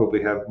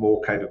probably have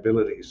more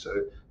capabilities. So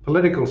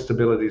political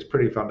stability is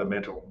pretty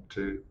fundamental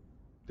to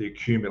the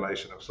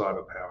accumulation of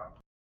cyber power.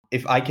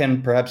 If I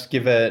can perhaps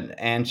give an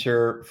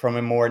answer from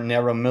a more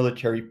narrow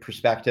military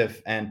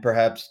perspective and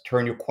perhaps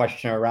turn your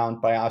question around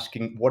by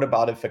asking, what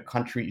about if a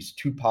country is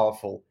too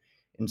powerful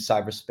in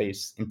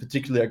cyberspace, in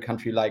particular a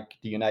country like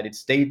the United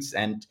States?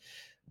 And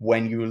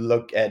when you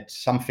look at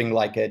something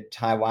like a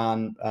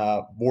Taiwan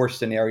war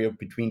scenario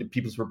between the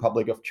People's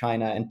Republic of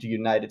China and the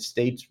United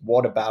States,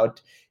 what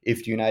about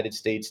if the United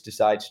States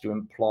decides to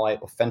employ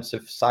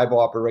offensive cyber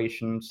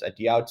operations at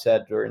the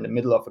outset or in the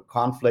middle of a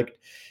conflict?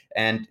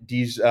 And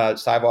these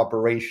cyber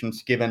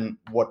operations, given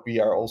what we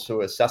are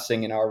also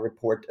assessing in our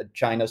report,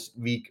 China's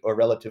weak or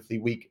relatively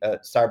weak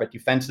cyber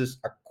defenses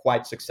are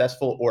quite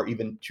successful or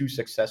even too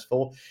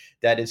successful.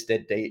 That is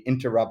that they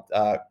interrupt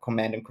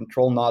command and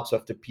control nodes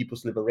of the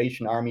People's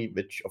Liberation Army,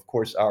 which of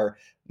course are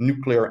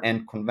nuclear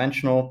and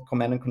conventional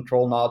command and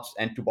control nodes,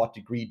 and to what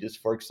degree this,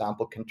 for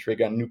example, can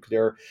trigger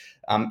nuclear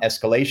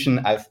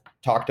escalation. I've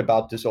talked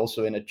about this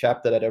also in a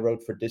chapter that I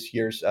wrote for this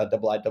year's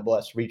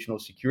IISS Regional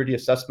Security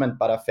Assessment,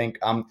 but I think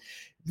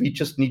we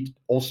just need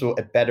also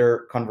a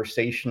better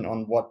conversation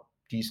on what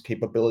these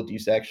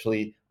capabilities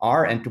actually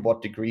are and to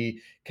what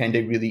degree can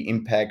they really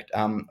impact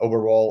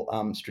overall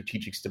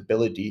strategic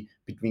stability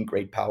between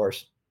great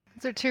powers.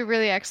 Those are two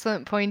really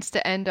excellent points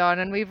to end on,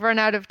 and we've run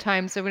out of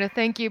time. So I'm going to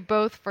thank you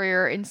both for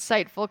your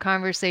insightful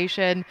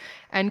conversation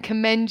and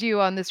commend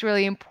you on this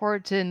really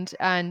important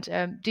and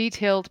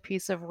detailed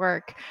piece of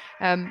work.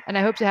 And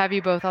I hope to have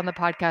you both on the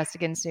podcast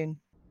again soon.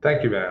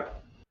 Thank you, Maya.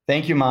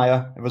 Thank you,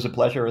 Maya. It was a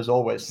pleasure as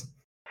always.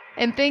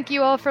 And thank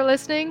you all for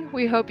listening.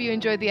 We hope you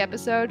enjoyed the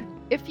episode.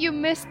 If you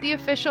missed the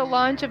official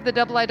launch of the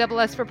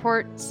IISS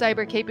report,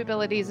 Cyber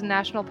Capabilities and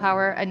National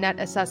Power, a Net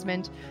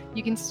Assessment,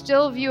 you can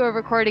still view a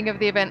recording of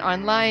the event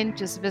online.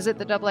 Just visit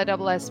the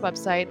IISS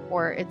website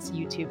or its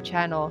YouTube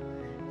channel.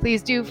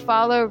 Please do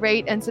follow,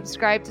 rate, and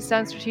subscribe to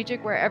Sound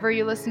Strategic wherever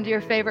you listen to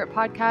your favorite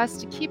podcasts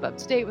to keep up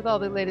to date with all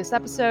the latest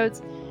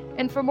episodes.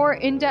 And for more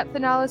in-depth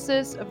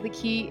analysis of the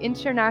key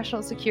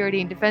international security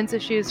and defense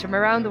issues from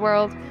around the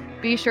world,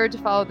 be sure to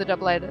follow the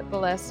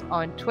IISS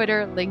on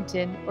Twitter,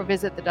 LinkedIn, or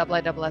visit the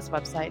IISS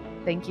website.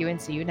 Thank you and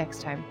see you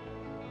next time.